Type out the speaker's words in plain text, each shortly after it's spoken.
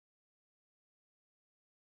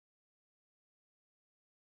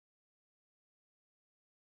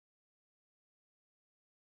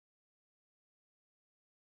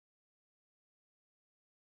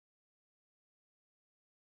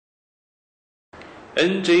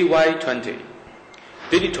LI-NJY-20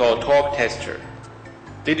 Digital Torque Tester.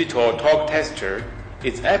 Digital torque tester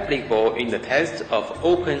is applicable in the test of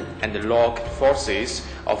open and lock forces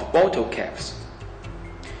of bottle caps.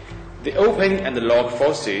 The open and lock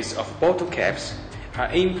forces of bottle caps are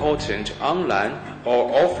important online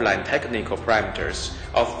or offline technical parameters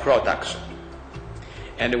of production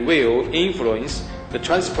and will influence the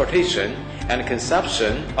transportation and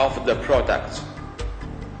consumption of the product.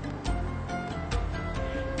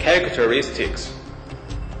 Characteristics: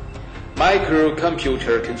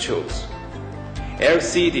 microcomputer controls,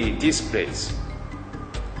 LCD displays,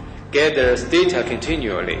 gathers data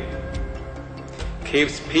continually,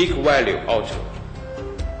 keeps peak value auto,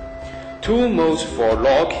 2 modes for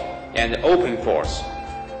lock and open force,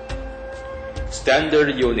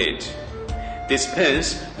 standard unit,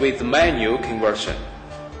 dispense with manual conversion,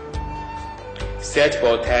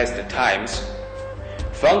 settable test times,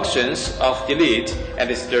 functions of delete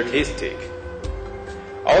and statistic,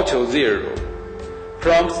 auto zero,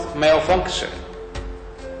 prompts malfunction,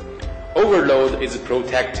 overload is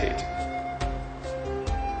protected,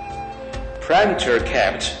 parameter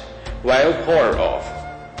kept while power off,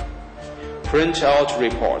 printout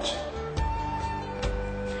report,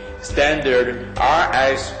 standard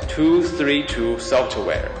RS-232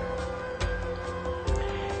 software,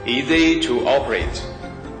 easy to operate,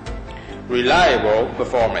 reliable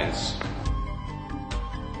performance.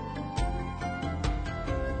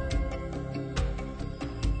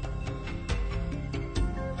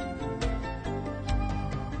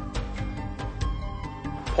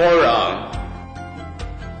 Pour on.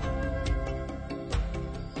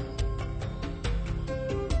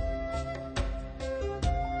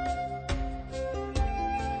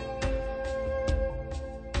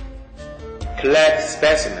 Collect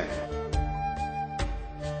specimen.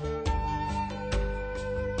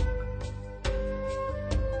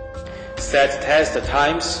 Set test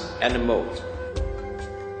times and mode.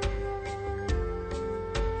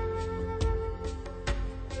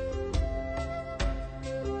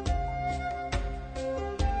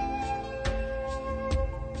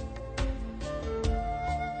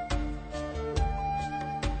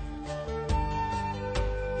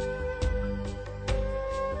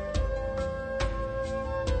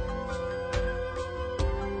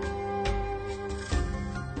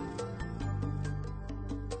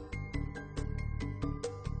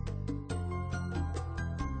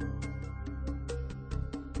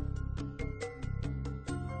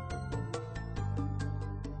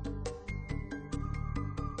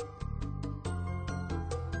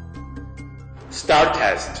 Start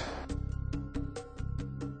test.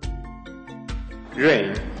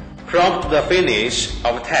 Ring. Prompt the finish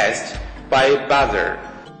of test by buzzer.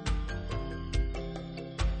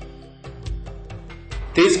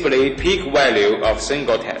 Display peak value of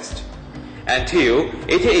single test until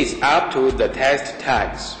it is up to the test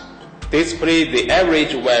times. Display the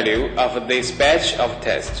average value of this batch of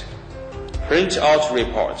test. Print out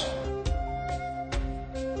report.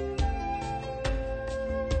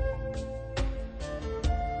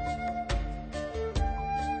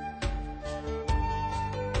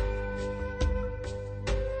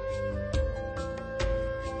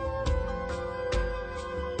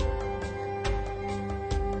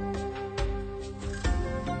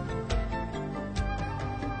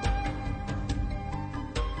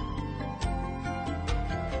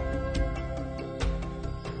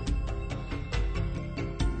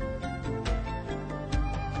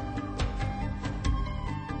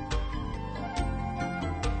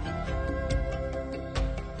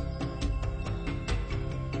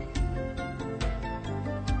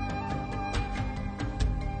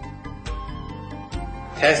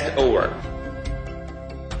 Test over.